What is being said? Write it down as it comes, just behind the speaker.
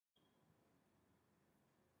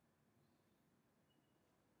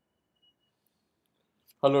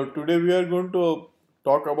Hello, today we are going to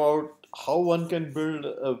talk about how one can build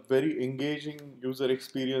a very engaging user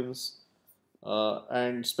experience.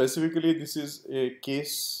 And specifically, this is a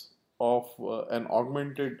case of an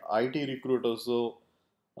augmented IT recruiter.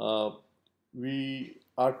 Uh, we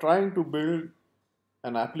are trying to build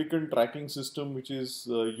an applicant tracking system which is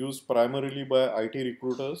used primarily by IT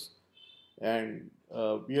recruiters, and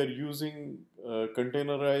we are using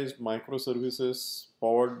containerized microservices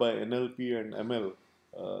powered by NLP and ML,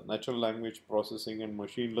 natural language processing and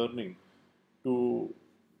machine learning, to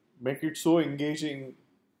make it so engaging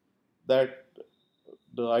that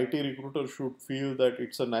the IT recruiter should feel that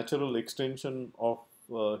it's a natural extension of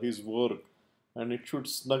his work, and it should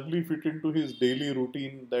snugly fit into his daily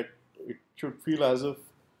routine, that it should feel as if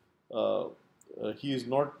uh, he is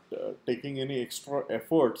not taking any extra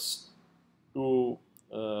efforts to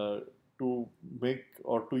uh, to make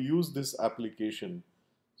or to use this application.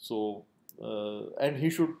 So and he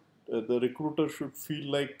should the recruiter should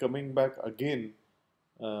feel like coming back again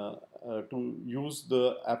to use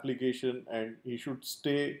the application, and he should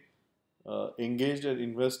stay engaged and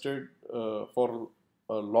invested for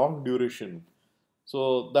a long duration.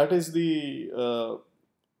 So that is the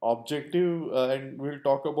objective, and we'll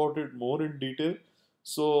talk about it more in detail.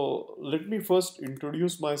 So let me first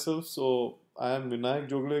introduce myself. So I am Vinayak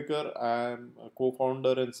Joglekar. I am a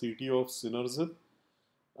co-founder and CTO of Synergip,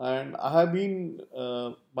 and I have been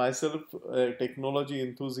myself a technology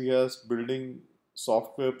enthusiast building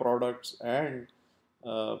software products. And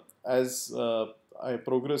as I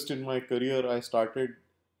progressed in my career, I started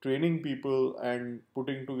training people and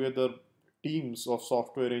putting together teams of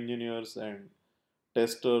software engineers and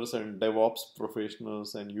testers and DevOps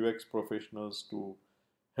professionals and UX professionals to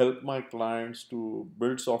help my clients to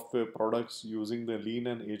build software products using the lean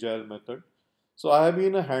and agile method. So I have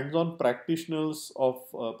been a hands-on practitioner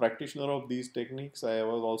of these techniques. I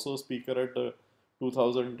was also a speaker at the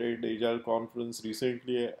 2008 Agile conference.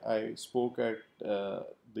 Recently, I spoke at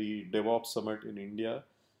the DevOps Summit in India,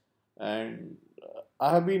 and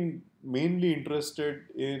I have been mainly interested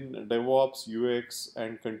in DevOps, UX,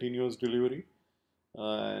 and continuous delivery.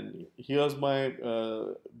 And here's my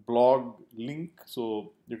blog link,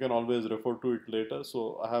 so you can always refer to it later.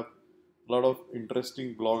 So I have a lot of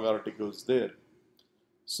interesting blog articles there.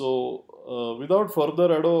 So without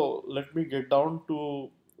further ado, let me get down to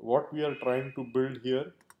what we are trying to build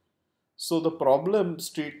here. So the problem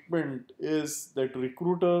statement is that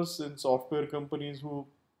recruiters in software companies who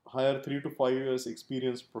hire 3 to 5 years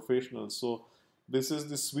experienced professionals. So this is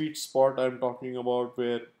the sweet spot I'm talking about,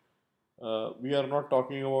 where we are not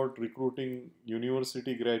talking about recruiting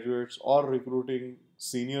university graduates or recruiting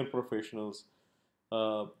senior professionals.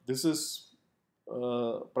 This is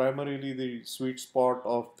primarily the sweet spot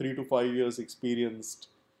of 3 to 5 years experienced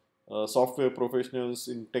software professionals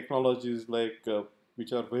in technologies like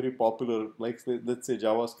which are very popular, like let's say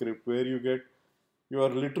JavaScript, where you are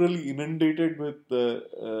literally inundated with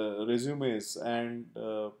resumes, and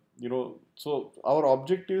so our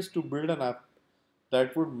objective is to build an app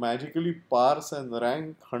that would magically parse and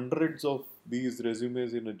rank hundreds of these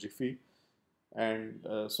resumes in a jiffy, and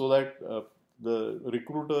so that the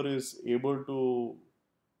recruiter is able to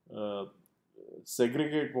uh,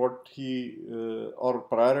 segregate what he or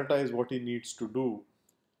prioritize what he needs to do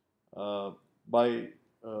uh, by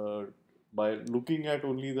uh, by looking at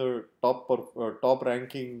only the top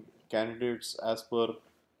ranking candidates as per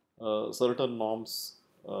certain norms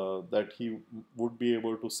that he would be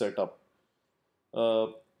able to set up. Uh,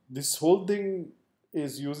 this whole thing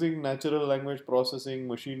is using natural language processing,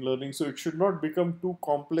 machine learning, so it should not become too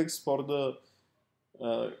complex for the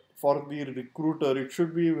recruiter. It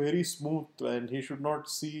should be very smooth, and he should not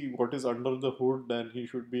see what is under the hood, and he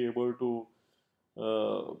should be able to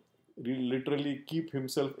uh, literally keep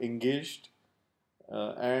himself engaged,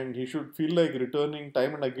 and he should feel like returning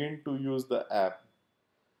time and again to use the app.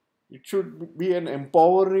 It should be an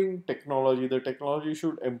empowering technology. The technology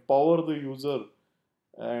should empower the user,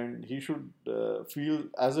 and he should feel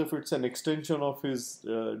as if it's an extension of his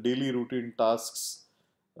daily routine tasks,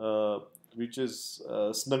 uh, which is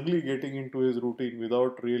snugly getting into his routine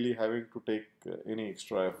without really having to take any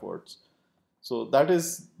extra efforts. So that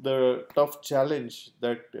is the tough challenge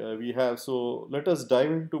that we have. So let us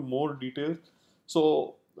dive into more details.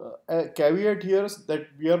 So a caveat here is that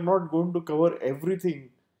we are not going to cover everything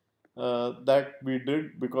that we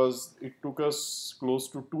did, because it took us close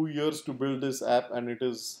to 2 years to build this app, and it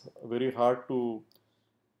is very hard to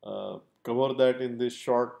cover that in this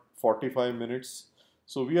short 45 minutes.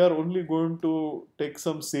 So we are only going to take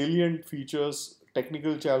some salient features,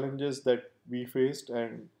 technical challenges that we faced,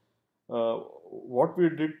 and what we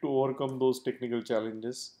did to overcome those technical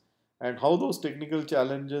challenges, and how those technical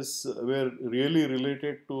challenges were really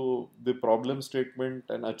related to the problem statement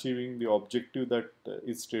and achieving the objective that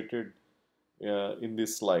is stated in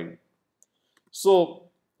this slide. So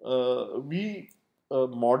we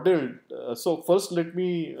modeled. So first, let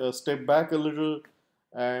me step back a little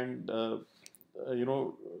and you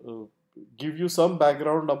know give you some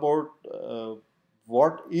background about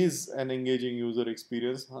what is an engaging user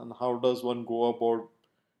experience and how does one go about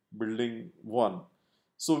building one.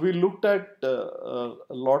 So we looked at a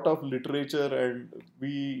lot of literature and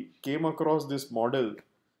we came across this model.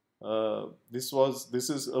 This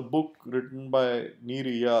is a book written by Nir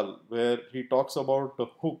Eyal where he talks about a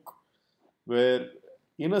hook, where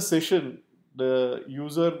in a session the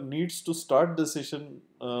user needs to start the session.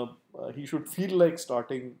 He should feel like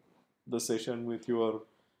starting the session with your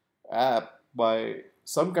app by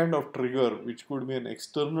some kind of trigger, which could be an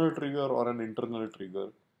external trigger or an internal trigger.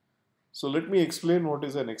 So let me explain what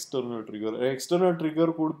is an external trigger. An external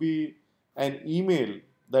trigger could be an email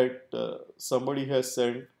that somebody has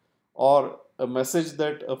sent, or a message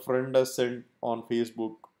that a friend has sent on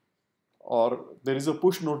Facebook, or there is a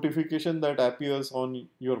push notification that appears on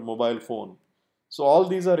your mobile phone. So all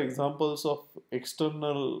these are examples of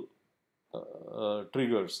external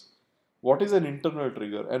triggers. What is an internal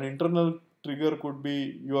trigger? An internal trigger could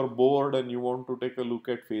be you are bored and you want to take a look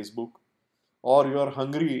at Facebook, or you are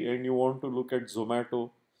hungry and you want to look at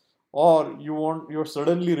Zomato, or you're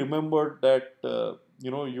suddenly remembered that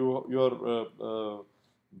your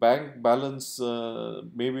bank balance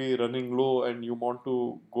may be running low and you want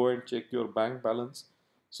to go and check your bank balance.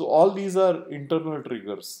 So all these are internal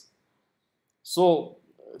triggers. So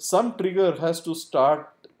some trigger has to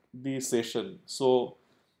start the session. So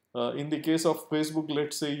in the case of Facebook,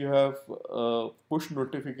 let's say you have a push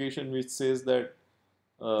notification which says that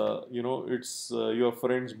it's your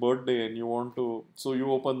friend's birthday and you want to, so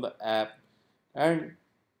you open the app and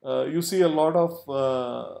you see a lot of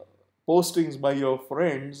postings by your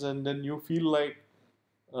friends, and then you feel like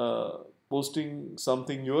uh, posting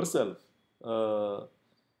something yourself.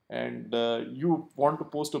 And you want to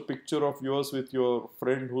post a picture of yours with your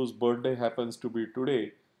friend whose birthday happens to be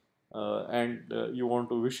today, and you want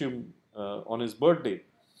to wish him on his birthday.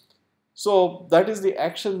 So that is the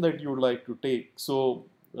action that you would like to take. So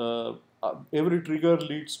every trigger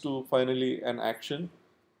leads to finally an action,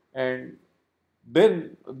 and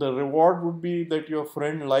then the reward would be that your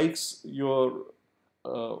friend likes your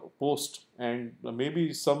post, and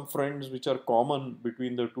maybe some friends which are common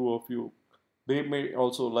between the two of you, they may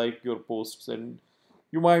also like your posts, and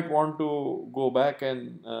you might want to go back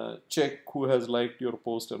and check who has liked your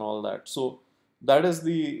post and all that. So that is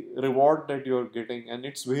the reward that you're getting, and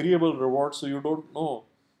it's variable reward, so you don't know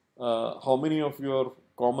how many of your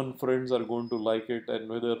common friends are going to like it, and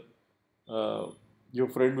whether uh, your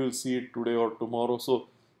friend will see it today or tomorrow. So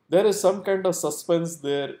there is some kind of suspense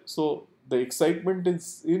there. So the excitement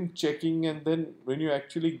is in checking, and then when you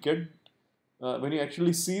actually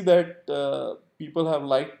see that people have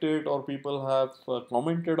liked it or people have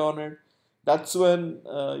commented on it, that's when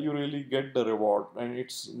you really get the reward, and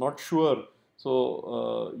it's not sure.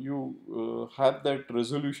 So you have that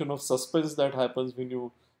resolution of suspense that happens when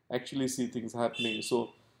you actually see things happening.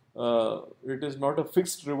 So it is not a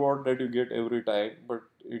fixed reward that you get every time, but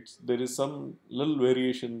there is some little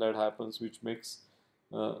variation that happens which makes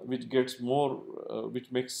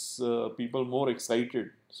people more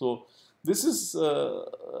excited. So this is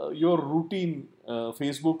your routine,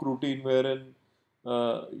 Facebook routine, wherein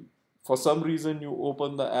uh, for some reason you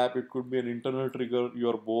open the app. It could be an internal trigger, you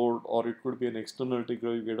are bored, or it could be an external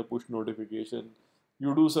trigger, you get a push notification.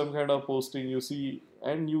 You do some kind of posting, you see,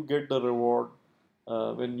 and you get the reward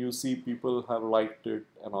when you see people have liked it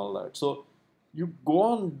and all that. So you go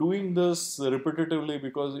on doing this repetitively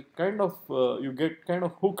because it kind of you get kind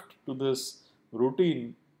of hooked to this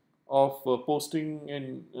routine of posting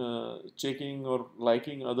and checking or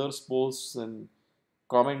liking others' posts and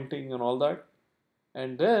commenting and all that.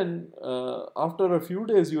 And then after a few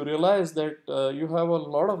days, you realize that you have a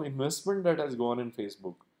lot of investment that has gone in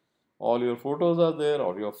Facebook. All your photos are there,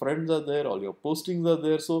 all your friends are there, all your postings are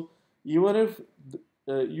there. So even if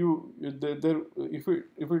if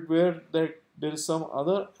it were that there is some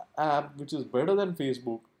other app which is better than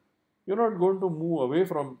Facebook, you're not going to move away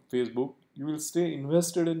from Facebook. You will stay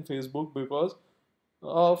invested in Facebook because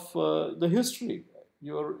of the history,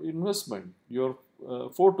 your investment, your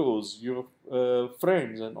photos, your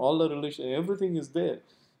friends, and all the relation, everything is there.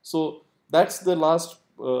 So that's the last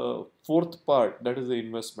fourth part, that is the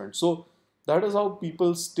investment. So that is how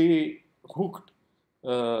people stay hooked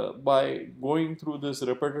by going through this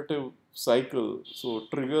repetitive cycle. So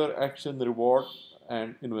trigger, action, reward,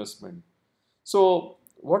 and investment. So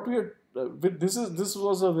what we are with this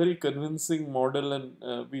was a very convincing model,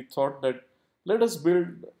 and we thought that let us build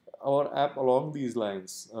our app along these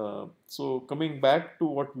lines. So coming back to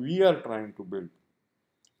what we are trying to build.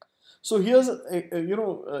 So here's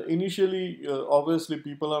initially obviously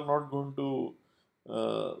people are not going to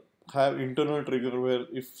uh, have internal trigger where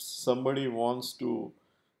if somebody wants to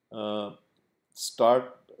uh,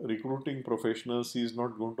 start recruiting professionals, he is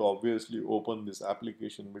not going to obviously open this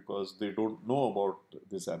application because they don't know about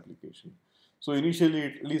this application. So initially,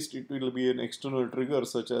 at least it will be an external trigger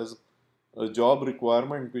such as a job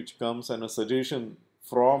requirement which comes and a suggestion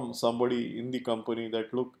from somebody in the company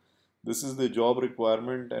that look, this is the job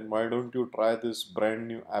requirement and why don't you try this brand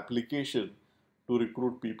new application to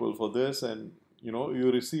recruit people for this, and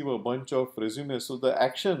you receive a bunch of resumes. So the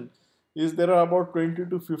action is there are about 20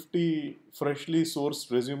 to 50 freshly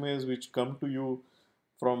sourced resumes which come to you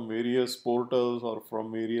from various portals or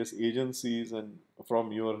from various agencies and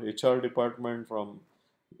from your HR department, from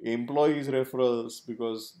employees referrals,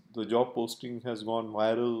 because the job posting has gone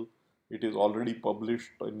viral, it is already published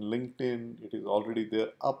in LinkedIn, it is already there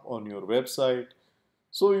up on your website.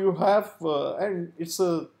 So you have and it's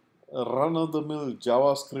a run of the mill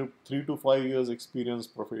JavaScript 3 to 5 years experience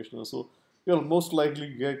professional. So you'll most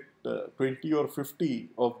likely get 20 or 50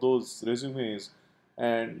 of those resumes,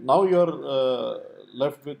 and now you're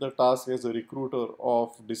left with the task as a recruiter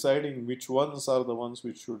of deciding which ones are the ones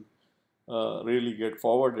which should really get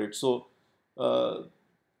forwarded. Uh,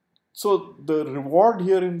 so the reward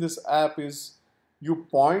here in this app is you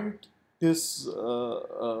point this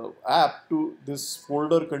app to this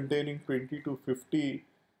folder containing 20 to 50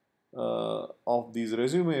 of these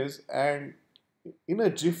resumes, and in a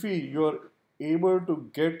jiffy you're able to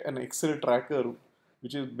get an Excel tracker,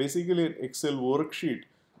 which is basically an Excel worksheet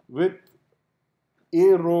with a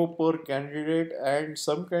row per candidate and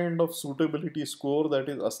some kind of suitability score that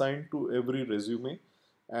is assigned to every resume,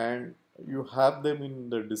 and you have them in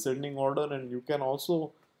the descending order, and you can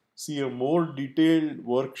also see a more detailed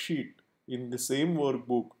worksheet in the same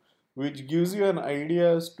workbook which gives you an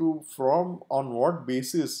idea as to from on what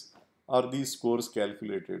basis are these scores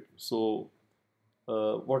calculated. So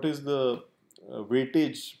what is the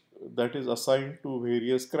weightage that is assigned to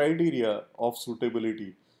various criteria of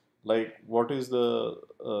suitability, like what is the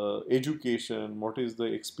education, what is the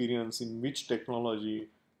experience in which technology,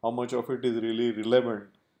 how much of it is really relevant,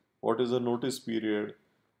 what is the notice period,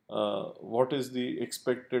 what is the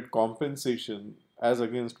expected compensation as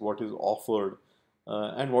against what is offered,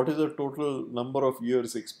 and what is the total number of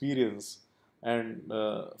years experience, and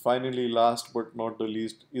finally, last but not the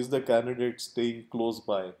least, is the candidate staying close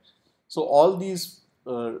by. So all these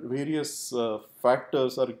various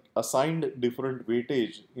factors are assigned different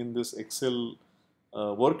weightage in this Excel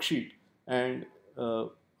worksheet, and uh,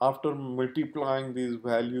 after multiplying these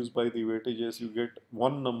values by the weightages, you get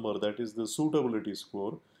one number, that is the suitability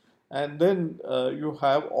score, and then you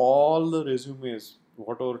have all the resumes,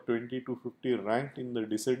 whatever 20 to 50 ranked in the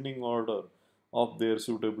descending order of their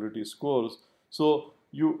suitability scores. So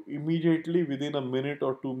you immediately within a minute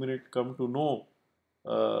or 2 minutes come to know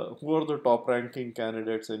who are the top ranking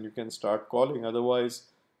candidates, and you can start calling. Otherwise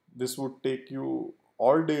this would take you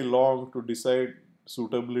all day long to decide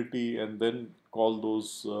suitability and then call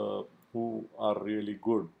those who are really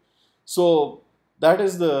good. So that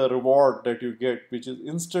is the reward that you get, which is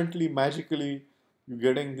instantly, magically, you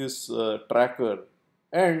getting this tracker,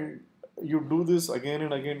 and you do this again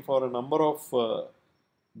and again for a number of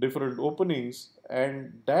different openings,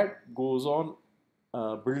 and that goes on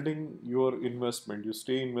building your investment. You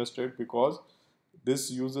stay invested because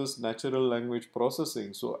this uses natural language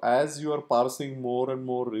processing. So as you are parsing more and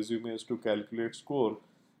more resumes to calculate score,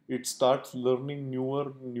 it starts learning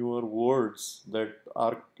newer words that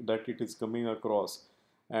it is coming across,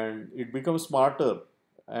 and it becomes smarter,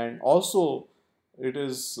 and also it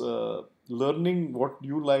is learning what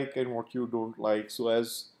you like and what you don't like. So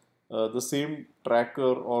as the same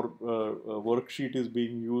tracker or worksheet is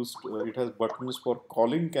being used, it has buttons for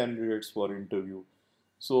calling candidates for interview.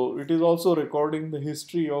 So it is also recording the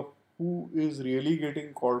history of who is really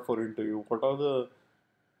getting called for interview, what are the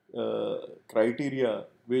criteria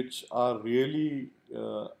which are really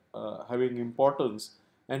having importance,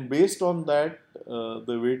 and based on that,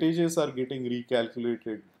 the weightages are getting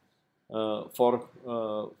recalculated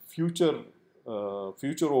for future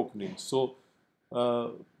openings. So,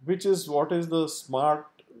 which is what is the smart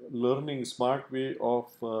learning, smart way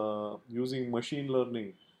of using machine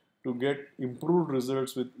learning to get improved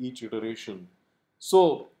results with each iteration.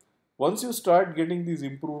 So, Once you start getting these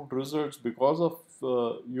improved results because of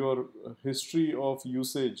your history of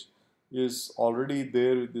usage is already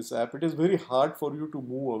there with this app, it is very hard for you to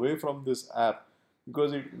move away from this app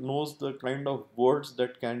because it knows the kind of words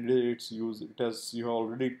that candidates use. It has, you have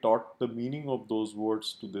already taught the meaning of those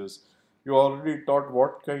words to this. You already taught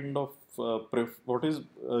what kind of what is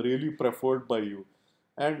really preferred by you.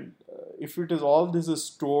 And if it is all this is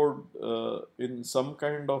stored in some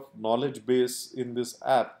kind of knowledge base in this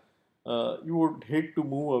app, you would hate to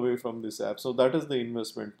move away from this app. So that is the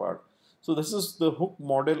investment part. So this is the hook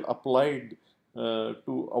model applied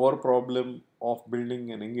to our problem of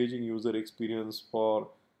building an engaging user experience for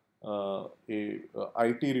a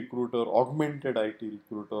IT recruiter, augmented IT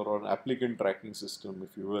recruiter, or an applicant tracking system,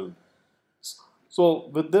 if you will. So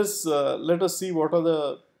with this, let us see what are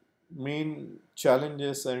the main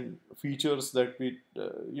challenges and features that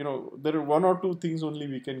there are one or two things only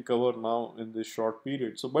we can cover now in this short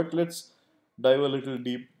period. So, but let's dive a little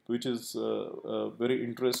deep, which is very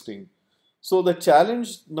interesting. So the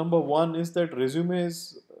challenge number one is that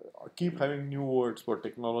resumes keep having new words for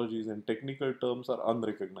technologies and technical terms are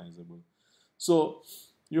unrecognizable. So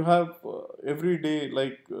you have every day,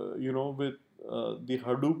 like with the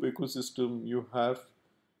Hadoop ecosystem, you have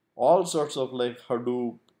all sorts of like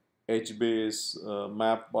Hadoop, HBase,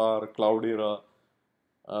 MapBar, Cloudera.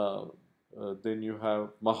 Uh, then you have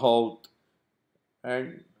Mahout,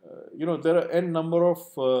 and there are n number of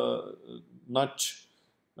Nutch,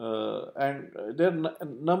 and there are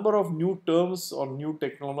number of new terms or new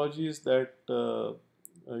technologies that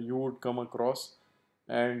you would come across,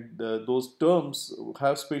 and those terms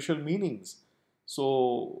have special meanings.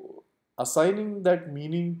 So assigning that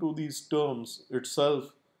meaning to these terms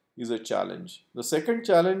itself is a challenge. The second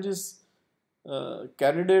challenge is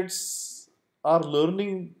candidates are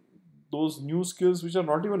learning those new skills which are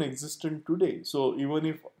not even existent today. So even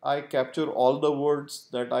if I capture all the words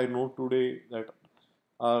that I know today that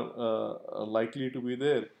are likely to be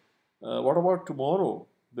there, what about tomorrow?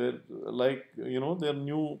 There, like there are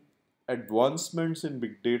new advancements in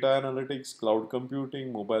big data analytics, cloud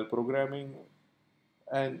computing, mobile programming,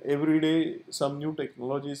 and every day some new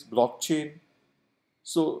technologies, blockchain.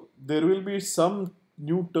 So there will be some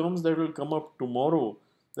new terms that will come up tomorrow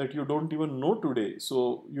that you don't even know today.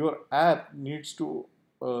 So your app needs to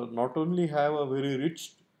not only have a very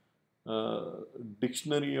rich uh,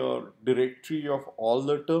 dictionary or directory of all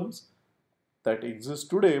the terms that exist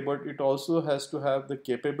today, but it also has to have the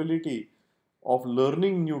capability of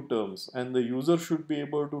learning new terms, and the user should be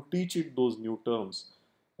able to teach it those new terms.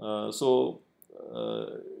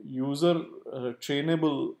 User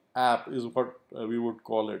trainable app is what we would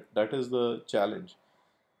call it. That is the challenge.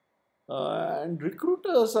 And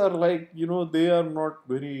recruiters are like, they are not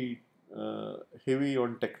very heavy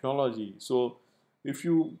on technology. So if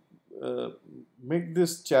you uh, make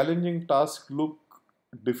this challenging task look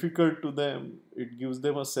difficult to them, it gives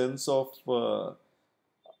them a sense of uh,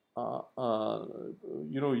 uh,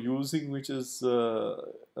 using which is a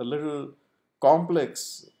little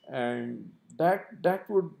complex, and that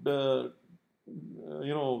would that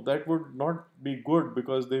would not be good,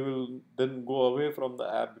 because they will then go away from the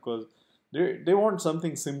app because they want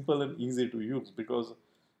something simple and easy to use, because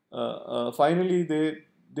finally they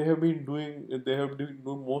have been doing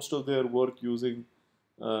most of their work using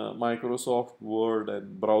Microsoft Word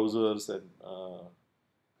and browsers, and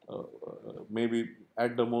maybe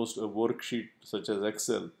at the most a worksheet such as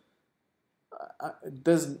Excel.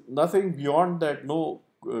 There's nothing beyond that, no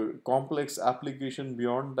complex application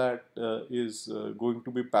beyond that is going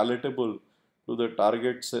to be palatable to the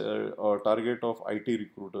targets or target of IT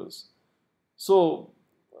recruiters. So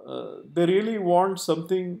they really want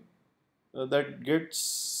something that gets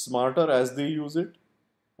smarter as they use it,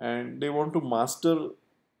 and they want to master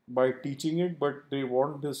by teaching it, but they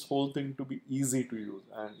want this whole thing to be easy to use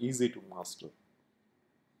and easy to master.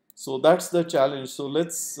 So that's the challenge. So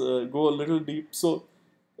let's go a little deep. So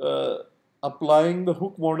uh, applying the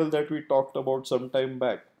hook model that we talked about some time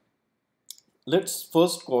back, let's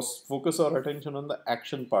first focus our attention on the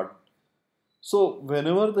action part. So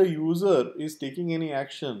whenever the user is taking any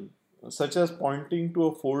action, such as pointing to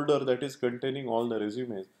a folder that is containing all the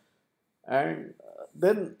resumes, and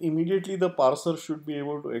then immediately the parser should be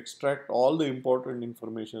able to extract all the important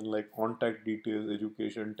information like contact details,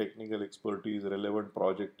 education, technical expertise, relevant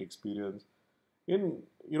project experience, in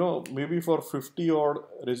maybe for 50 odd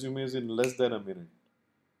resumes in less than a minute.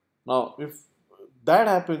 Now if that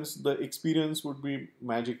happens, the experience would be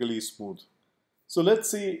magically smooth. So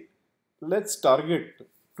let's target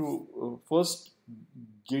to first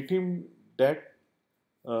get him that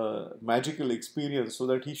magical experience, so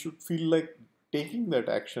that he should feel like taking that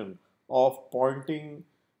action of pointing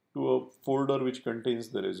to a folder which contains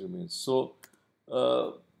the resumes. So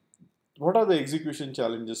uh, what are the execution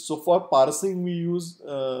challenges? So for parsing, we use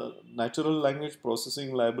natural language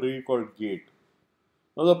processing library called Gate.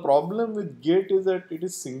 Now the problem with Gate is that it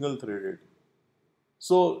is single threaded.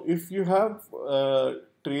 So if you have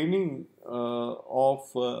training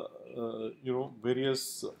of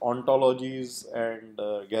various ontologies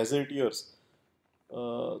and gazetteers,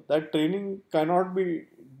 that training cannot be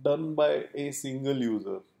done by a single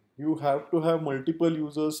user. You have to have multiple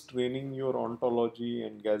users training your ontology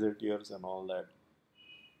and gazetteers and all that.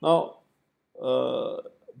 Now, uh,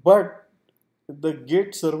 but the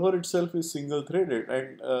Gate server itself is single threaded,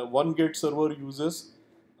 and one Gate server uses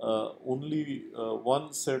only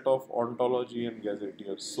one set of ontology and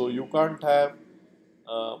gazetteers. So you can't have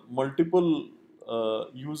multiple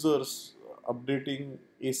users updating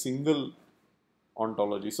a single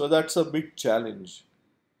ontology. So that's a big challenge.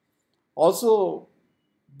 Also,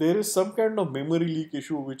 there is some kind of memory leak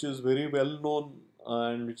issue which is very well known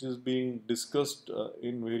and which is being discussed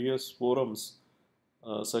in various forums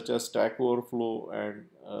such as Stack Overflow, and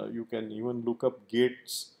you can even look up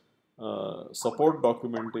Gates support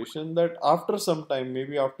documentation, that after some time,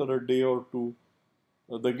 maybe after a day or two,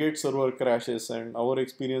 the Gate server crashes, and our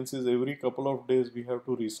experience is every couple of days we have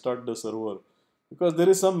to restart the server because there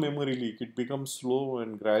is some memory leak. It becomes slow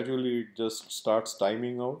and gradually it just starts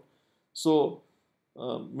timing out. So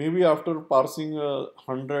maybe after parsing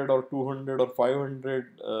 100 or 200 or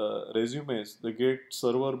 500 resumes, the Gate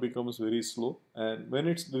server becomes very slow, and when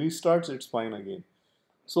it restarts, it's fine again.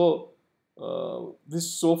 So this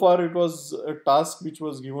so far it was a task which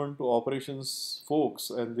was given to operations folks,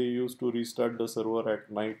 and they used to restart the server at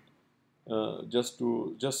night just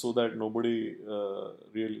so that nobody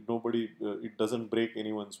it doesn't break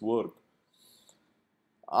anyone's work.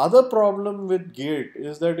 Other problem with Gate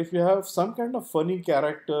is that if you have some kind of funny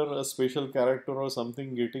character, a special character or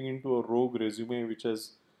something getting into a rogue resume, which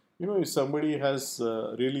has, if somebody has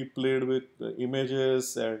really played with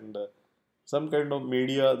images and some kind of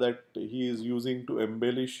media that he is using to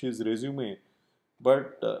embellish his resume,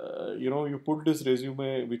 but you put this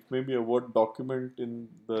resume, which may be a Word document, in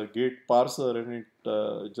the Gate parser, and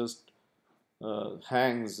it just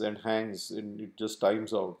hangs and hangs, and it just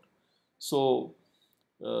times out. So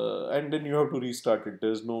and then you have to restart it.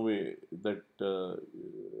 There's no way that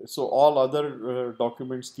so all other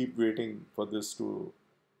documents keep waiting for this to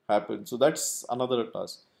happen. So that's another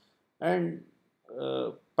task. And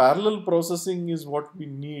parallel processing is what we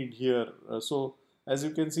need here. So as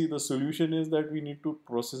you can see, the solution is that we need to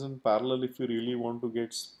process in parallel if you really want to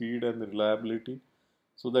get speed and reliability,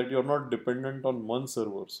 so that you're not dependent on one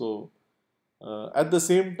server. So at the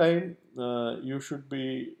same time, you should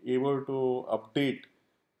be able to update.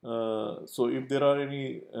 So if there are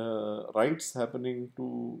any writes happening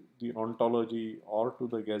to the ontology or to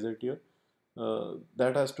the gazetteer,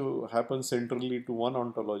 that has to happen centrally to one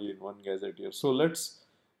ontology and one gazetteer. So let's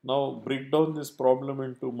now break down this problem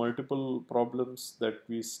into multiple problems that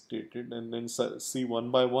we stated, and then see one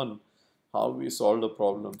by one how we solve the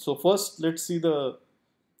problem. So first, let's see the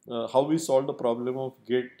how we solve the problem of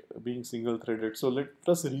Git being single threaded. So let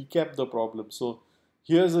us recap the problem. So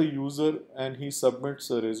here's a user and he submits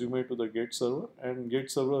a resume to the Git server, and Git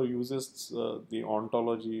server uses the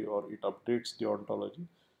ontology, or it updates the ontology.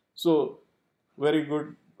 So very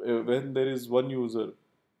good when there is one user,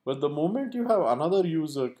 but the moment you have another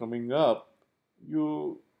user coming up,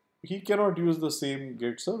 you he cannot use the same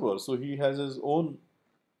Git server. So he has his own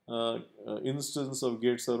instance of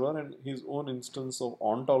Gate server and his own instance of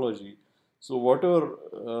ontology. So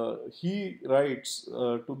whatever he writes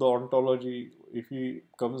to the ontology, if he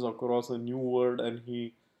comes across a new word and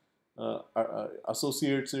he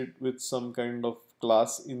associates it with some kind of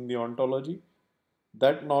class in the ontology,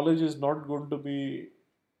 that knowledge is not going to be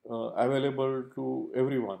available to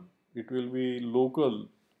everyone. It will be local,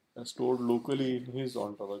 stored locally in his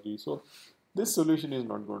ontology. So this solution is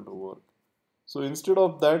not going to work. So instead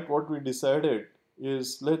of that, what we decided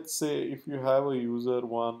is, let's say if you have a user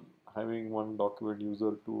one having one document,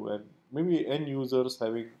 user two, and maybe n users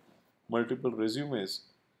having multiple resumes,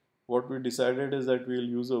 what we decided is that we'll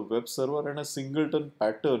use a web server and a singleton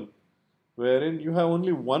pattern, wherein you have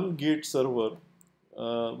only one Gate server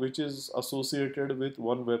which is associated with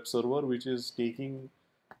one web server, which is taking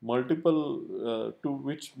multiple to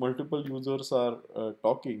which multiple users are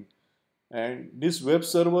talking, and this web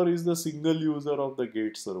server is the single user of the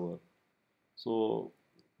Gate server. So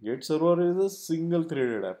Gate server is a single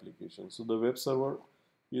threaded application. So the web server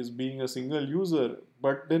is being a single user,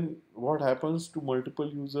 but then what happens to multiple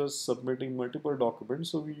users submitting multiple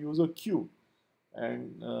documents? So we use a queue.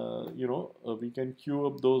 and we can queue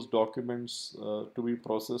up those documents to be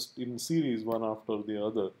processed in series one after the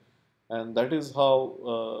other, and that is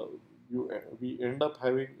how we end up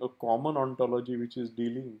having a common ontology which is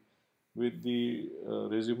dealing with the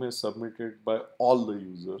resume submitted by all the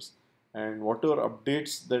users, and whatever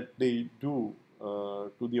updates that they do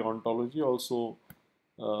to the ontology also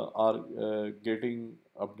are getting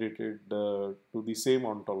updated to the same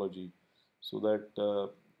ontology, so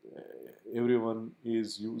that everyone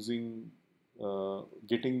is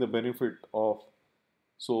getting the benefit of.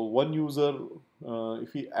 So one user,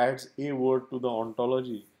 if he adds a word to the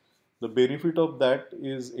ontology, the benefit of that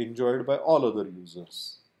is enjoyed by all other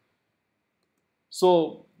users.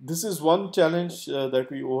 So this is one challenge that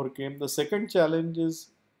we overcame. The second challenge is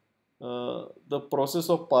the process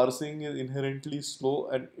of parsing is inherently slow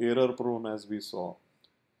and error prone, as we saw.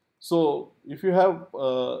 So if you have,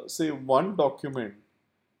 say, one document,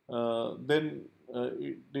 then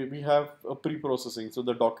we have a pre-processing. So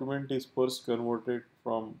the document is first converted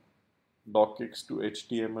from docx to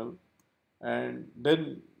HTML, and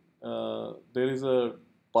then there is a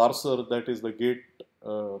parser, that is the gate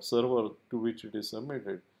server to which it is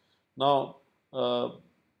submitted. Now,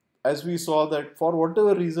 as we saw that for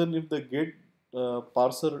whatever reason, if the gate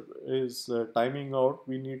parser is timing out,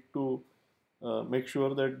 we need to make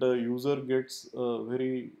sure that the user gets a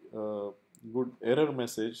very good error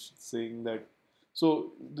message saying that.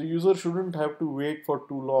 So the user shouldn't have to wait for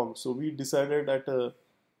too long. So we decided at a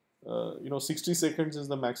 60 seconds is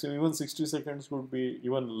the maximum. Even 60 seconds could be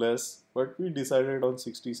even less, but we decided on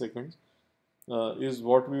 60 seconds is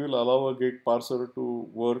what we will allow a gate parser to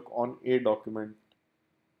work on a document.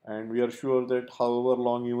 And we are sure that however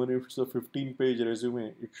long, even if it's a 15-page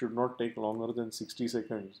resume, it should not take longer than 60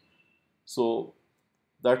 seconds. So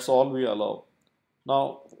that's all we allow.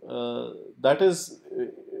 Now, that is,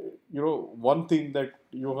 one thing that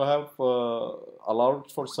you have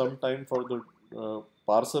allowed for some time for the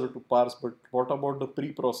parser to parse, but what about the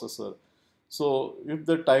preprocessor? So if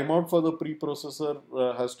the timeout for the preprocessor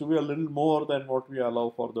has to be a little more than what we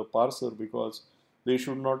allow for the parser, because they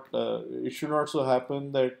should not, it should not so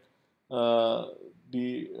happen that uh,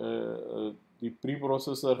 the the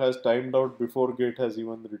preprocessor has timed out before gate has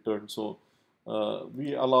even returned. So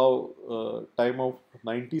we allow time of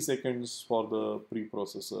 90 seconds for the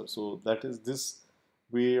preprocessor. So that is this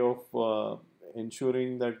way of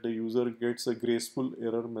ensuring that the user gets a graceful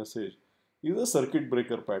error message is a circuit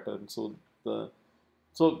breaker pattern. So the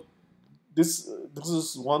so this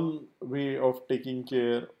is one way of taking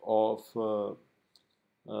care of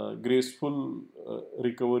graceful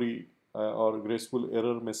recovery or graceful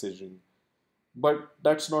error messaging. But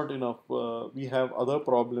that's not enough. We have other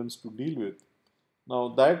problems to deal with. Now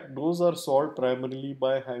that those are solved primarily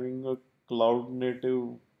by having a cloud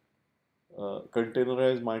native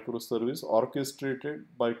containerized microservice orchestrated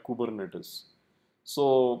by Kubernetes.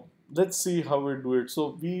 So let's see how we do it.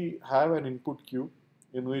 So we have an input queue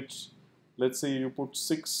in which, let's say, you put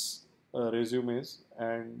six resumes,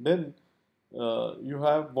 and then you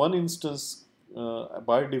have one instance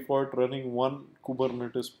by default running one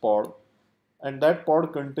Kubernetes pod, and that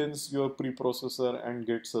pod contains your preprocessor and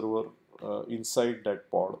gate server inside that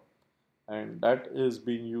pod, and that is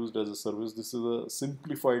being used as a service. This is a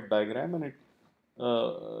simplified diagram, and it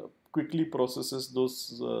quickly processes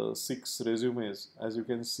those six resumes. As you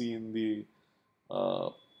can see in the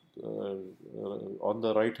uh, on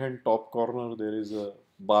the right hand top corner, there is a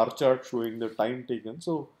bar chart showing the time taken.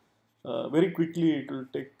 So very quickly it will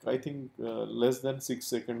take, I think, less than 6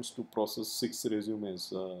 seconds to process six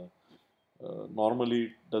resumes. Normally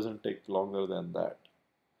it doesn't take longer than that.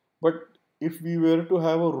 But if we were to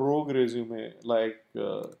have a rogue resume, like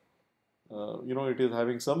it is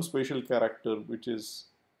having some special character, which is,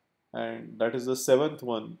 and that is the seventh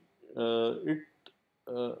one, it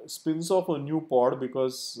spins off a new pod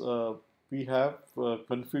because we have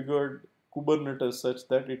configured Kubernetes such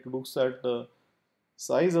that it looks at the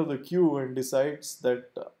size of the queue and decides that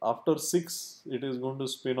after six, it is going to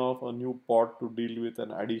spin off a new pod to deal with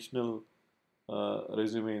an additional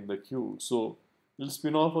resume in the queue. So it'll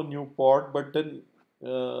spin off a new pod, but then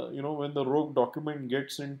when the rogue document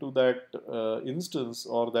gets into that instance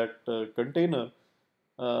or that container,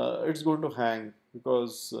 it's going to hang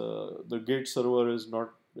because the gate server is not.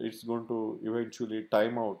 It's going to eventually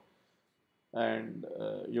time out, and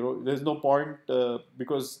there's no point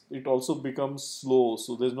because it also becomes slow.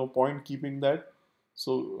 So there's no point keeping that.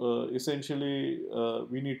 So essentially,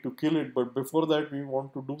 we need to kill it. But before that, we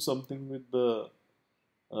want to do something with the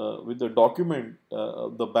document,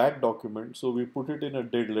 the back document. So we put it in a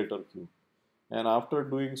dead letter queue, and after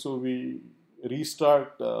doing so, we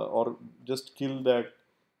restart or just kill that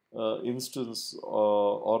instance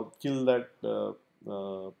or kill that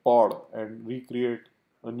pod and recreate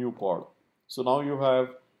a new pod. So now you have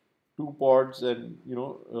two pods, and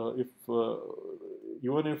if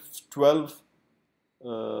even if 12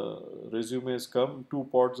 resumes come, two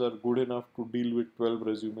pods are good enough to deal with 12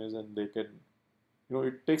 resumes, and they can,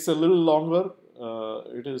 it takes a little longer.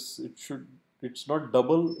 It's not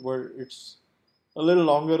double, but it's a little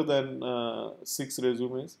longer than 6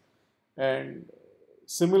 resumes. And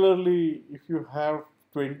similarly, if you have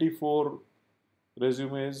 24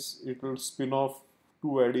 resumes, it will spin off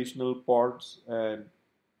two additional pods, and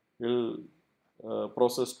will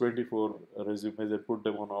process 24 resumes and put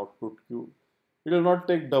them on output queue. It will not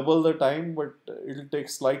take double the time, but it will take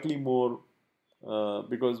slightly more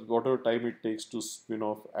because whatever time it takes to spin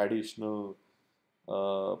off additional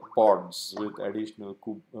pods with additional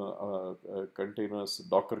containers,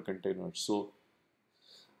 Docker containers. So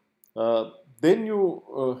then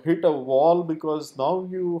you hit a wall, because now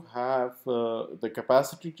you have the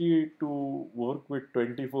capacity to work with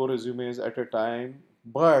 24 resumes at a time,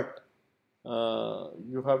 but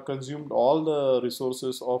you have consumed all the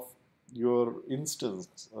resources of your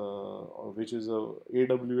instance, which is a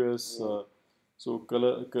AWS. So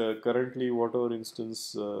currently, whatever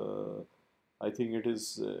instance, I think it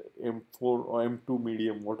is M4 or M2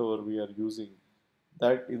 medium, whatever we are using,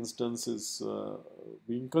 that instance is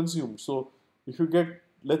being consumed. So if you get,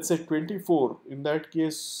 let's say, 24, in that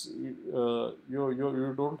case,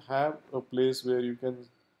 you don't have a place where you can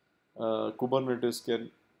Kubernetes can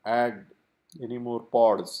add any more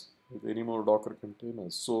pods with any more Docker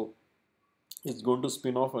containers. So it's going to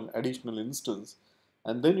spin off an additional instance,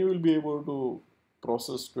 and then you will be able to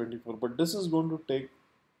process 24. But this is going to take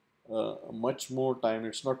much more time.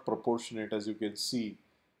 It's not proportionate, as you can see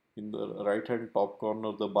in the right hand top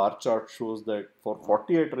corner. The bar chart shows that for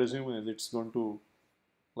 48 resumes, it's going to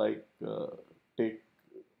like take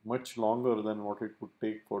much longer than what it would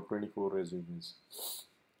take for 24 resumes.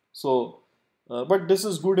 So, but this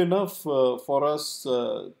is good enough for us,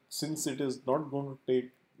 since it is not going to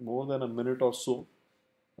take more than a minute or so,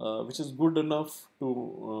 which is good enough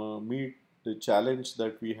to meet the challenge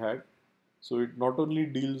that we had. So it not only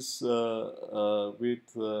deals with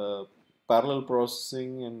parallel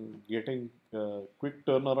processing and getting quick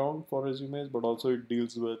turnaround for resumes, but also it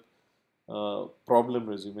deals with problem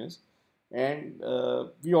resumes. And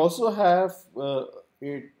we also have a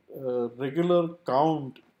regular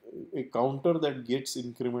count, a counter that gets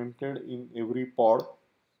incremented in every pod.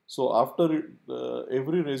 So after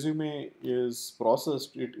every resume is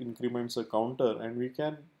processed, it increments a counter, and we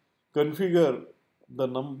can configure the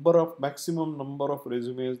maximum number of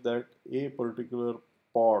resumes that a particular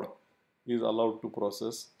pod is allowed to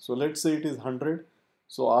process. So let's say it is 100.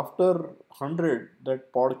 So after 100,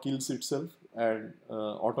 that pod kills itself, and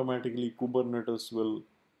automatically Kubernetes will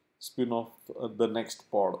spin off the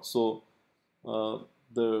next pod. So uh,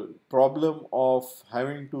 the problem of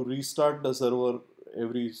having to restart the server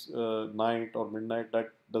every night or midnight, that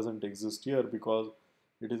doesn't exist here, because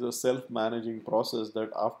it is a self-managing process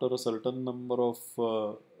that after a certain number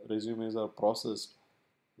of resumes are processed,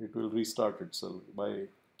 it will restart itself by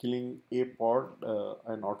killing a pod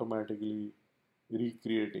and automatically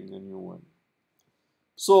recreating a new one.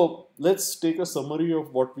 So let's take a summary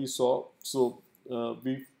of what we saw. So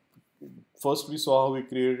we saw how we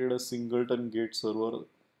created a singleton gate server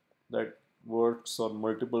that works on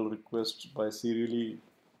multiple requests by serially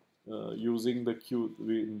using the queue.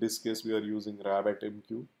 In this case, we are using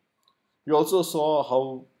RabbitMQ. We also saw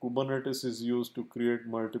how Kubernetes is used to create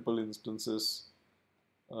multiple instances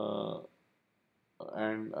uh,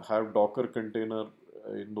 and have Docker container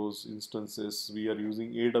in those instances. We are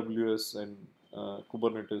using AWS and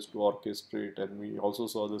Kubernetes to orchestrate, and we also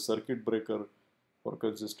saw the circuit breaker for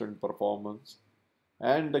consistent performance.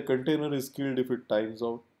 And the container is killed if it times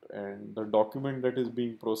out, and the document that is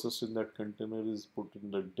being processed in that container is put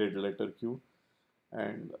in the dead letter queue.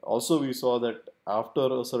 And also we saw that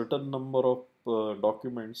after a certain number of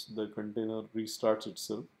documents, the container restarts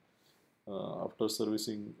itself after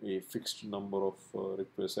servicing a fixed number of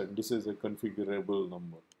requests, and this is a configurable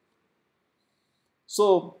number.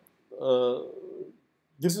 So uh,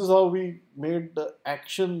 this is how we made the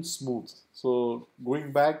action smooth. So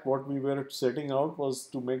going back, what we were setting out was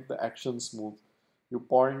to make the action smooth. You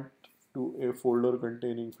point to a folder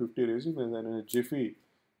containing 50 resumes, and in a jiffy,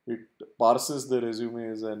 it parses the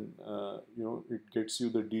resumes, and it gets you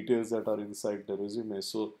the details that are inside the resume.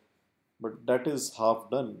 So, but that is half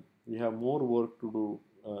done. We have more work to do.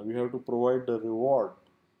 We have to provide the reward.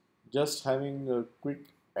 Just having a quick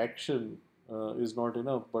action is not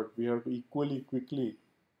enough, but we have to equally quickly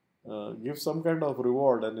give some kind of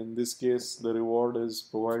reward, and in this case the reward is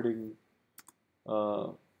providing uh,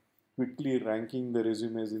 quickly ranking the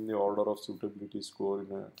resumes in the order of suitability score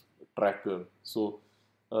in a tracker. So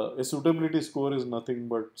a suitability score is nothing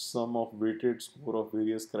but sum of weighted score of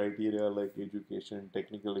various criteria like education,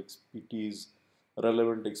 technical expertise,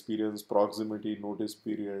 relevant experience, proximity, notice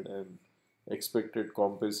period, and expected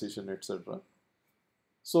compensation, etc.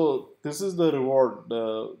 So this is the reward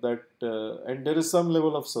and there is some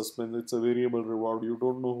level of suspense. It's a variable reward. You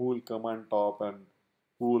don't know who will come on top and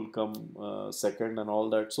who will come second and all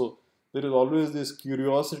that. So there is always this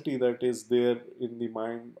curiosity that is there in the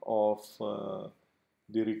mind of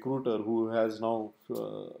the recruiter who has now,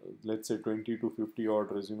 let's say, 20 to 50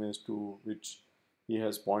 odd resumes to which he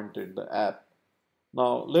has pointed the app.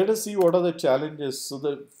 Now, let us see what are the challenges. So,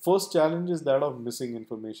 the first challenge is that of missing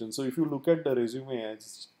information. So, if you look at the resume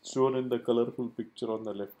as shown in the colorful picture on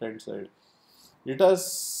the left hand side, it has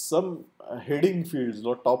some heading fields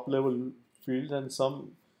or top level fields and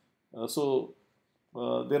some.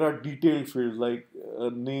 There are detailed fields like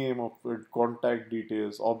name of contact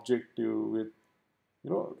details, objective with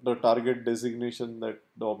the target designation that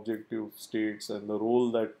the objective states and the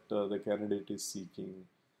role that the candidate is seeking,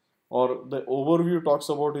 or the overview talks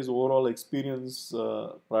about his overall experience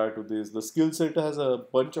prior to this. The skill set has a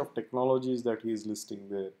bunch of technologies that he is listing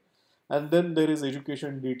there. And then there is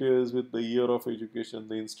education details with the year of education,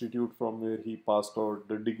 the institute from where he passed out,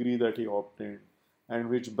 the degree that he obtained, and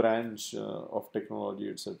which branch of technology,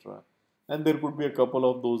 etc. And there could be a couple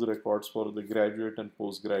of those records for the graduate and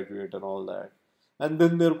postgraduate and all that. And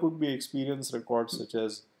then there could be experience records such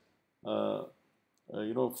as uh,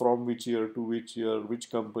 from which year to which year,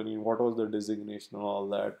 which company, what was the designation and all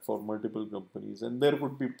that for multiple companies. And there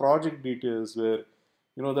could be project details where,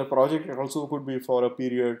 the project also could be for a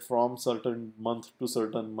period from certain month to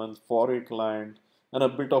certain month for a client, and a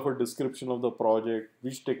bit of a description of the project,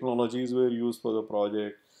 which technologies were used for the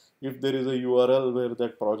project, if there is a URL where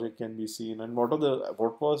that project can be seen, and what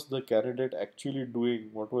was the candidate actually doing,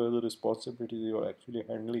 what were the responsibilities they were actually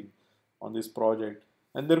handling on this project.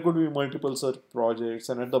 And there could be multiple such projects,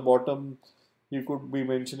 and at the bottom he could be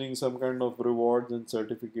mentioning some kind of rewards and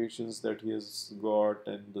certifications that he has got,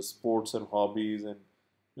 and the sports and hobbies, and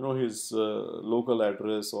his local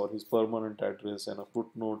address or his permanent address, and a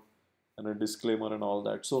footnote and a disclaimer and all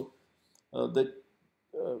that. So that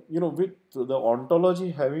with the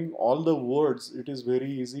ontology having all the words, it is very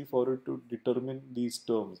easy for it to determine these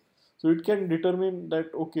terms. So it can determine that,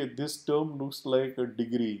 okay, this term looks like a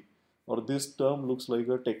degree, or this term looks like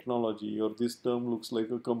a technology, or this term looks like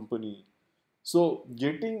a company. So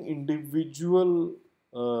getting individual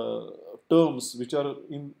terms which are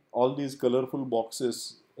in all these colorful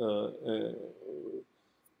boxes,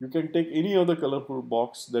 you can take any other colorful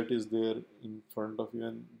box that is there in front of you,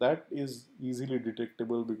 and that is easily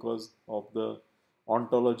detectable because of the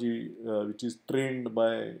ontology which is trained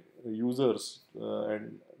by users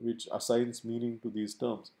and which assigns meaning to these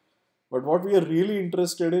terms. But what we are really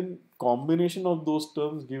interested in, combination of those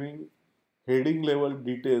terms giving heading level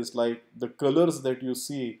details, like the colors that you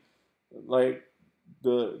see, like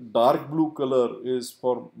the dark blue color is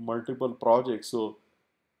for multiple projects. So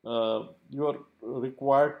you are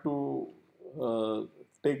required to uh,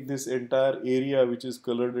 take this entire area which is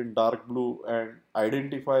colored in dark blue and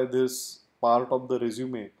identify this part of the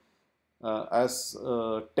resume as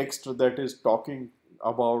text that is talking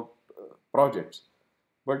about projects.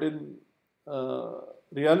 But in uh,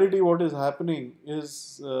 reality, what is happening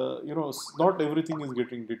is, not everything is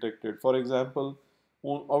getting detected. For example,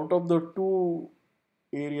 out of the two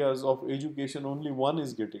areas of education, only one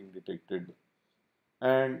is getting detected.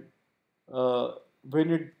 And uh, when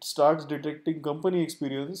it starts detecting company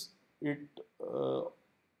experience, it uh,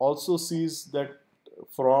 also sees that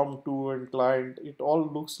from, to, and client, it all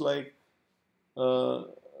looks like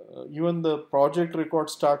even the project record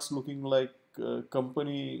starts looking like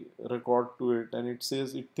company record to it, and it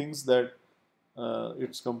says it thinks that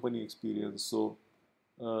it's company experience. So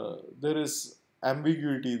there is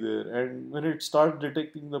ambiguity there, and when it starts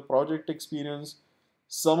detecting the project experience,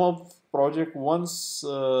 some of project one's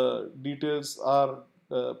details are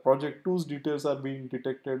project two's details are being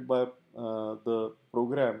detected by the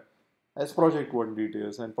program as project one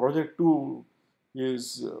details, and project two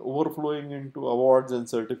is overflowing into awards and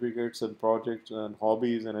certificates and projects and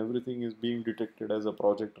hobbies, and everything is being detected as a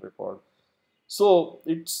project record. So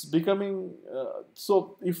it's becoming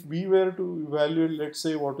so if we were to evaluate, let's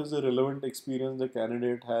say, what is the relevant experience the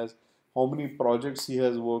candidate has, how many projects he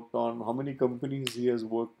has worked on, how many companies he has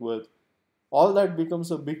worked with, all that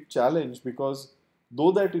becomes a big challenge because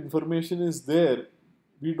though that information is there,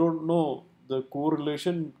 we don't know the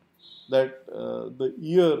correlation that the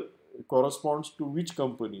year corresponds to which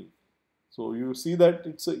company. So you see that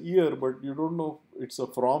it's a year, but you don't know it's a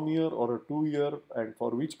from year or a to year and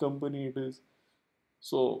for which company it is.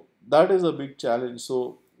 So that is a big challenge.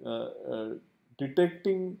 So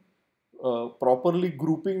detecting, properly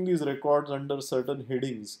grouping these records under certain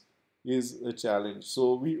headings is a challenge.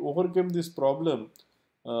 So we overcame this problem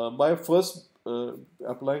by first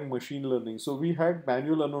applying machine learning. So we had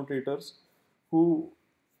manual annotators who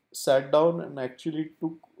sat down and actually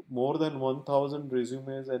took more than 1000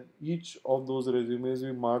 resumes, and each of those resumes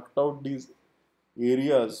we marked out these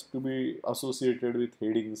areas to be associated with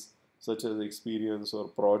headings such as experience or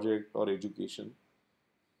project or education.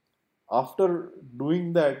 After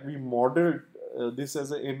doing that, we modeled this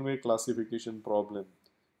as an n-way classification problem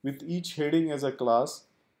with each heading as a class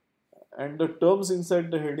and the terms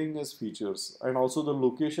inside the heading as features, and also the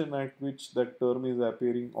location at which that term is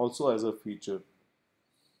appearing also as a feature.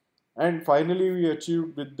 And finally, we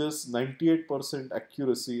achieved with this 98%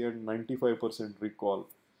 accuracy and 95% recall.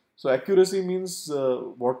 So accuracy means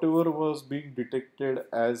whatever was being detected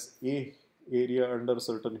as a area under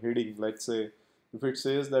certain heading. Let's say if it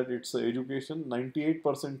says that it's a education,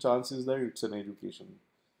 98% chance is that it's an education.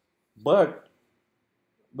 But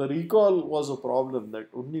the recall was a problem, that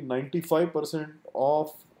only 95%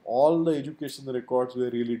 of all the education records were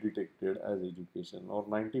really detected as education, or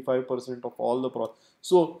 95% of all the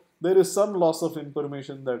so there is some loss of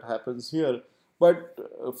information that happens here, but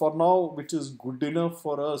for now, which is good enough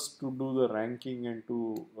for us to do the ranking and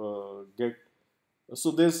to get.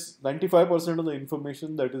 So this 95% of the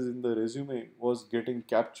information that is in the resume was getting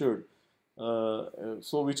captured,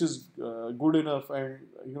 so which is good enough. And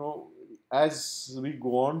as we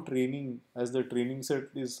go on training, as the training set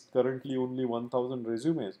is currently only 1000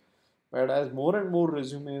 resumes, but as more and more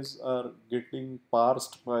resumes are getting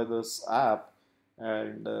parsed by this app,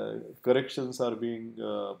 and corrections are being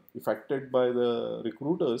effected by the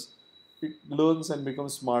recruiters, it learns and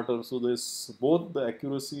becomes smarter. So this both the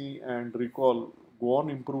accuracy and recall go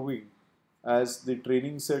on improving as the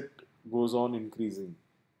training set goes on increasing.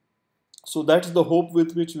 So that's the hope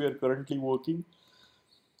with which we are currently working.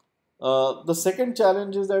 The second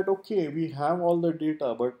challenge is that okay, we have all the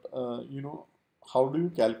data, but how do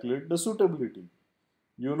you calculate the suitability?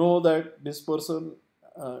 You know that this person,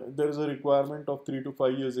 there is a requirement of 3 to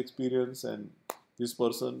 5 years experience, and this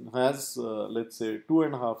person has let's say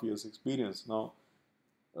 2.5 years experience. Now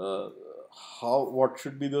uh, what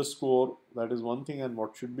should be the score, that is one thing, and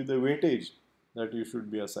what should be the weightage that you should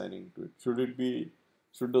be assigning to it.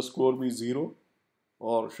 Should the score be 0,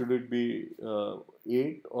 or should it be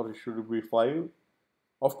 8, or should it be 5?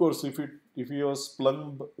 Of course, if he was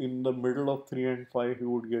plumb in the middle of 3 and 5, he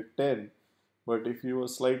would get 10. But if he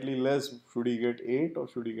was slightly less, should he get 8 or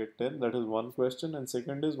should he get 10? That is one question. And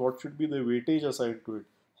second is, what should be the weightage assigned to it?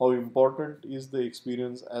 How important is the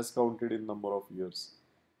experience as counted in number of years?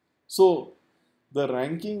 So the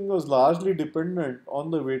ranking was largely dependent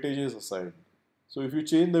on the weightages assigned. So if you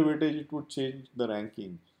change the weightage, it would change the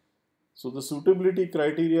ranking. So the suitability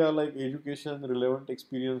criteria like education, relevant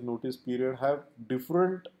experience, notice period have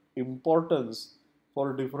different importance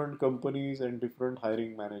for different companies and different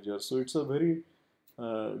hiring managers. So it's a very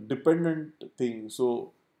dependent thing.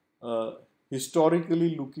 So uh,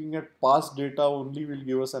 historically, looking at past data only will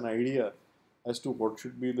give us an idea as to what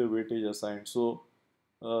should be the weightage assigned. So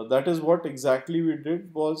that is what exactly we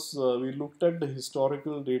did, was we looked at the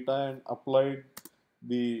historical data and applied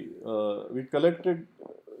we collected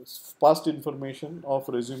past information of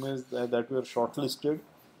resumes that were shortlisted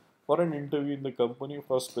for an interview in the company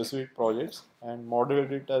for specific projects, and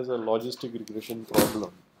modeled it as a logistic regression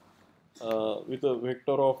problem with a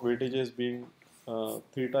vector of weightages being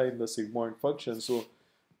theta in the sigmoid function. So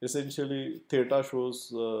essentially, theta shows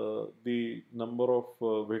the number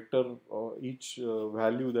of vector each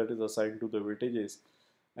value that is assigned to the weightages,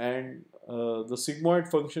 and the sigmoid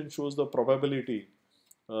function shows the probability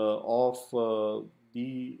of uh,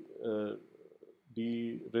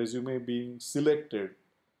 the resume being selected.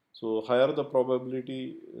 So higher the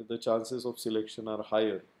probability, the chances of selection are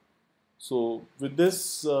higher. So with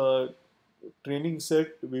this training set,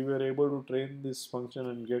 we were able to train this function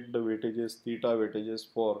and get the weightages, theta weightages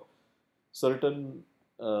for certain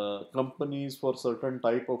companies for certain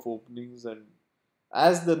type of openings, and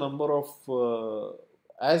as the number of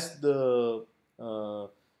as the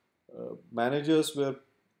managers were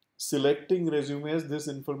selecting resumes, this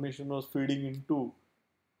information was feeding into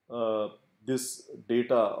uh, this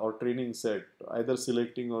data or training set, either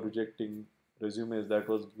selecting or rejecting resumes that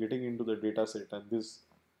was getting into the data set, and this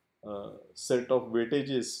set of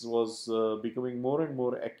weightages was becoming more and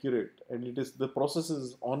more accurate, and it is the process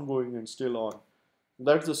is ongoing and still on.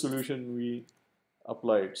 That's the solution we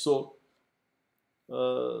applied. So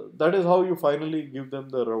that is how you finally give them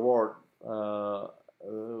the reward,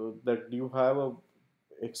 that you have a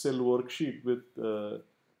Excel worksheet with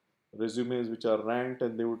resumes which are ranked,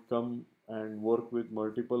 and they would come and work with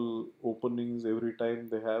multiple openings every time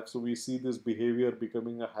they have. So we see this behavior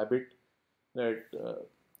becoming a habit, that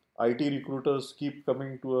IT recruiters keep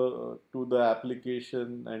coming to the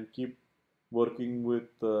application and keep working with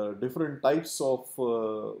different types of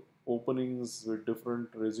openings with different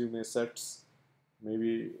resume sets.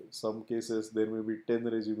 Maybe some cases there may be 10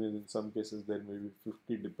 resumes, in some cases there may be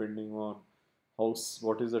 50, depending on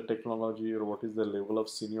what is the technology or what is the level of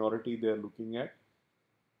seniority they are looking at.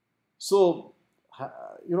 So,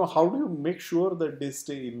 how do you make sure that they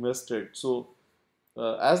stay invested? So,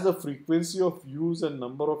 as the frequency of use and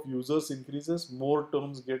number of users increases, more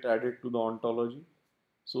terms get added to the ontology.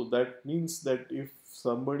 So that means that if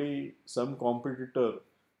some competitor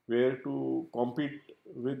were to compete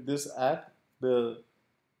with this app, the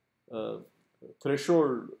uh,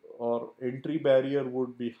 threshold or entry barrier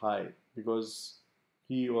would be high, because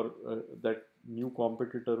he or that new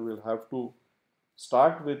competitor will have to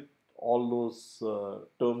start with all those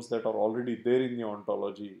terms that are already there in the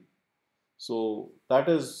ontology. So that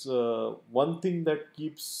is one thing that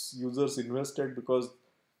keeps users invested, because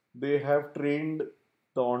they have trained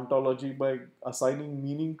the ontology by assigning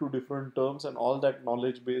meaning to different terms, and all that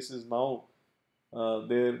knowledge base is now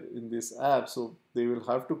there in this app. So they will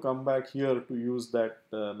have to come back here to use that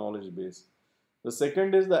knowledge base. The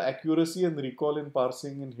second is the accuracy and recall in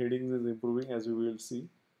parsing in headings is improving, as we will see.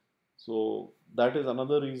 So that is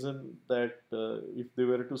another reason that if they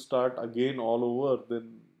were to start again all over,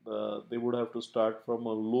 then they would have to start from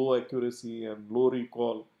a low accuracy and low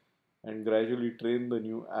recall and gradually train the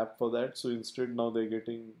new app for that. So instead, now they're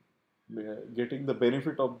getting the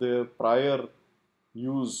benefit of their prior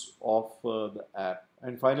use of the app.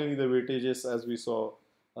 And finally, the weightages, as we saw,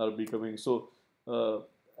 are becoming so. Uh,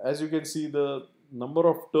 as you can see, the number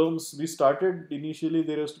of terms we started initially,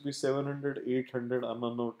 there used to be 700, 800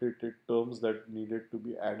 unannotated terms that needed to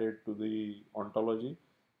be added to the ontology.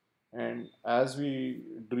 And as we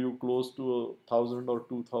drew close to 1,000 or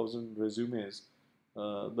 2,000 resumes,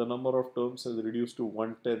 the number of terms has reduced to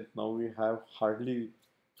 1/10. Now we have hardly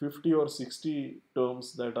 50 or 60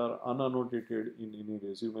 terms that are unannotated in any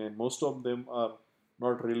resume, and most of them are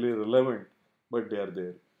not really relevant, but they are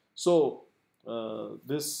there. So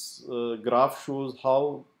this graph shows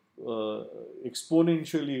how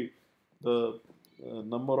exponentially the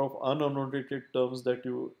number of unannotated terms that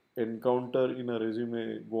you encounter in a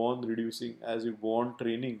resume go on reducing as you go on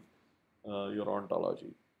training your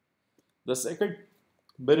ontology. The second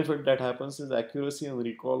benefit that happens is accuracy and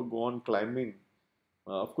recall go on climbing.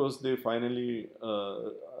 Of course, they finally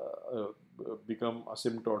become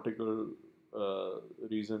asymptotical.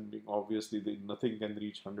 Reason being, obviously, nothing can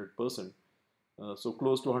reach 100%. So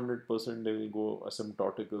close to 100%, they will go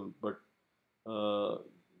asymptotical. But uh,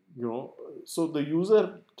 you know, so the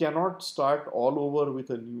user cannot start all over with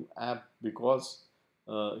a new app, because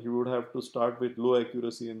he would have to start with low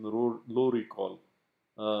accuracy and low recall.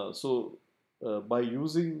 By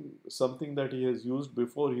using something that he has used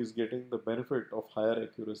before, he's getting the benefit of higher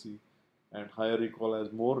accuracy and higher recall,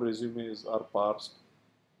 as more resumes are parsed,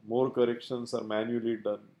 more corrections are manually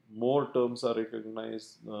done, more terms are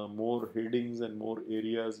recognized, more headings and more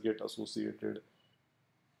areas get associated,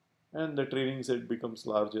 and the training set becomes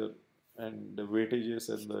larger, and the weightages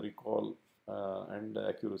and the recall and the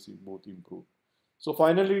accuracy both improve. So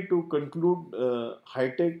finally, to conclude, high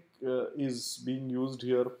tech is being used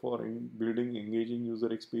here for building engaging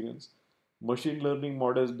user experience. Machine learning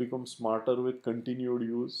models become smarter with continued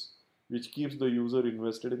use, which keeps the user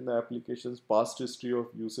invested in the application's past history of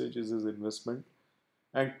usage is his investment.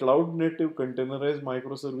 And cloud native containerized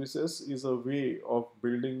microservices is a way of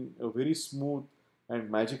building a very smooth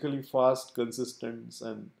and magically fast, consistent,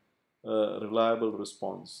 and reliable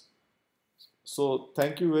response. So,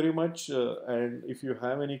 thank you very much. And if you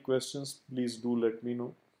have any questions, please do let me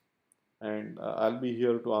know. And I'll be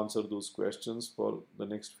here to answer those questions for the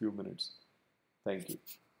next few minutes. Thank you.